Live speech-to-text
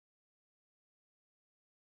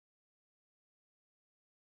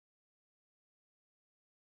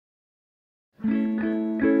Come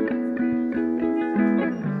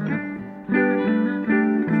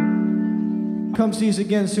see us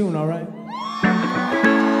again soon, all right?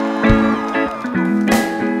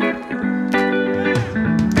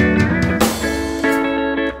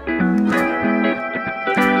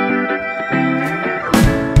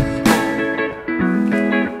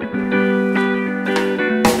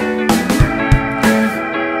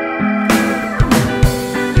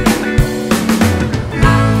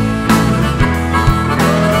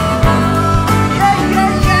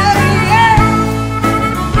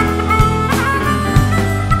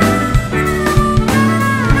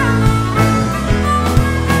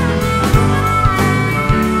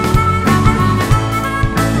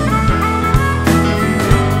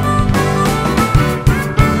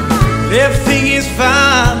 Everything is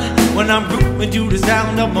fine when I'm grooving to the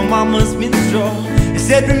sound of my mama's minstrel. It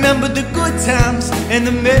said remember the good times and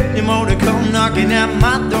the many more to come knocking at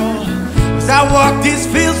my door. As I walk this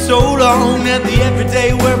field so long that the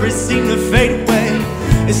everyday worries seem to fade away.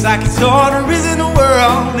 It's like it's order is in the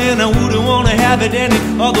world and I wouldn't want to have it any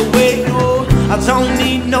other way. No, I don't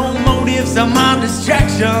need no motives, I'm my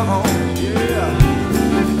distraction.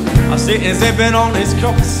 Yeah, I'm sitting sipping on this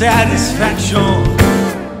cup of satisfaction.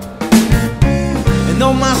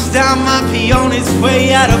 Though my style might be on its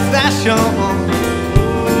way out of fashion,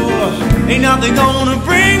 ain't nothing gonna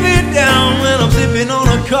bring me down when I'm sipping on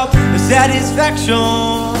a cup of satisfaction.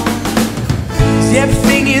 See,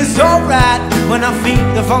 everything is alright when I feel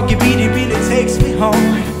the funky beat, it really takes me home.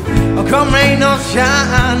 Oh, come rain or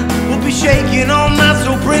shine, we'll be shaking all night,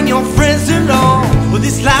 so bring your friends along. Well,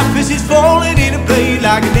 this life is just falling into play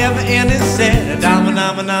like a never-ending set.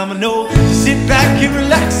 I'm no. Just sit back and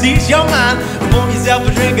relax, ease your mind. Pour yourself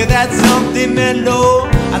a drink of that something mellow.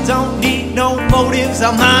 I don't need no motives,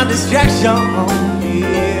 I'm my distraction.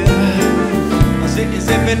 Yeah, I'm sitting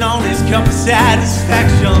sipping on this cup of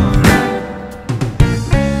satisfaction.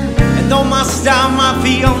 And though my style might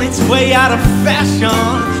be on its way out of fashion,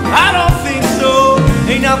 I don't think so.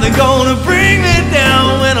 Ain't nothing gonna bring me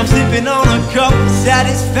down when I'm sipping on a cup of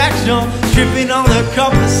satisfaction. Tripping on a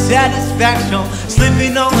cup of satisfaction.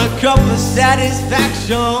 Slipping on a cup of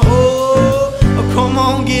satisfaction. Oh, come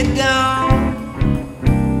on, get down.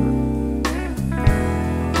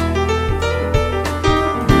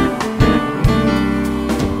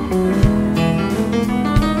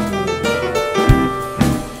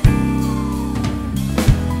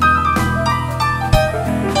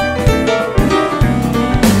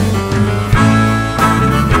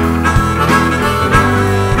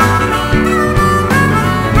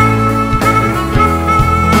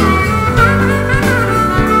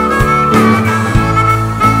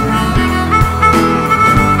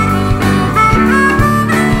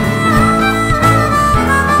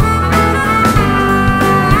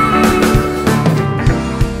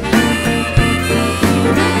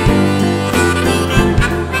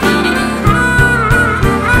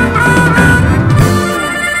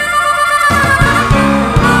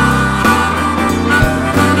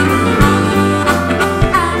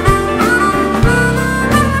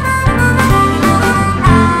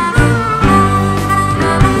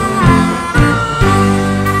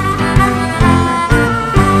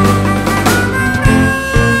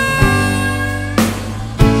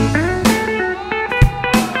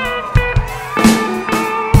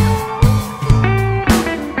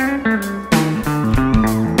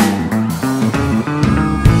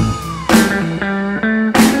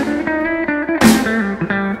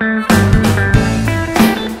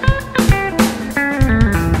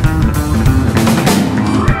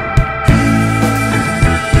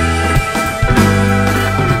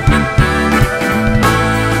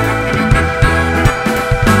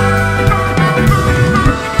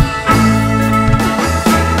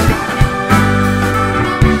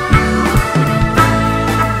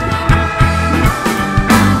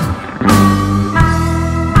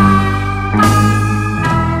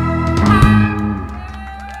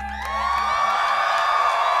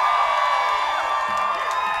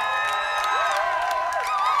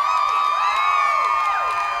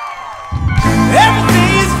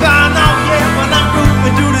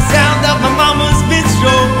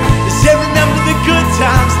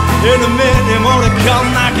 In a minute, more to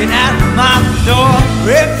come knocking at my door.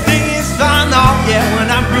 Everything is fine, oh yeah, when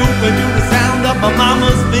I'm grooving to the sound of my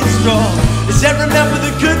mama's minstrel. They said remember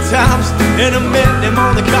the good times. In a minute,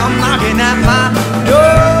 more to come knocking at my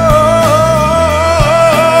door.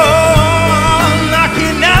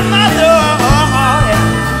 Knocking at my door,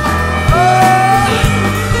 yeah. Oh,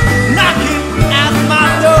 knocking at my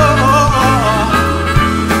door.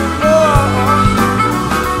 Oh,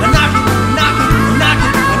 knocking, knocking,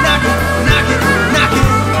 knocking, knocking, knocking.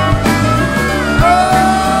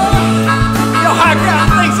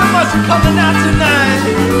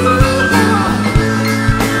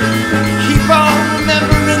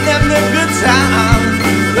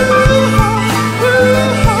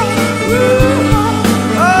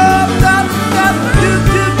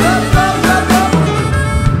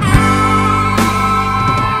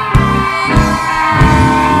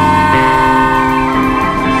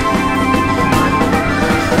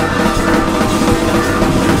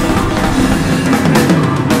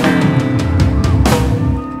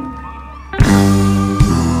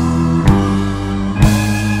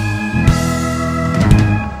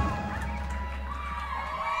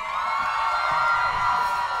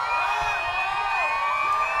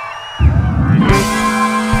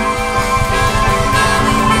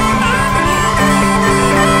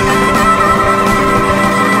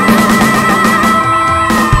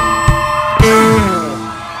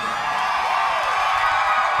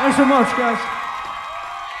 Thanks so much, guys.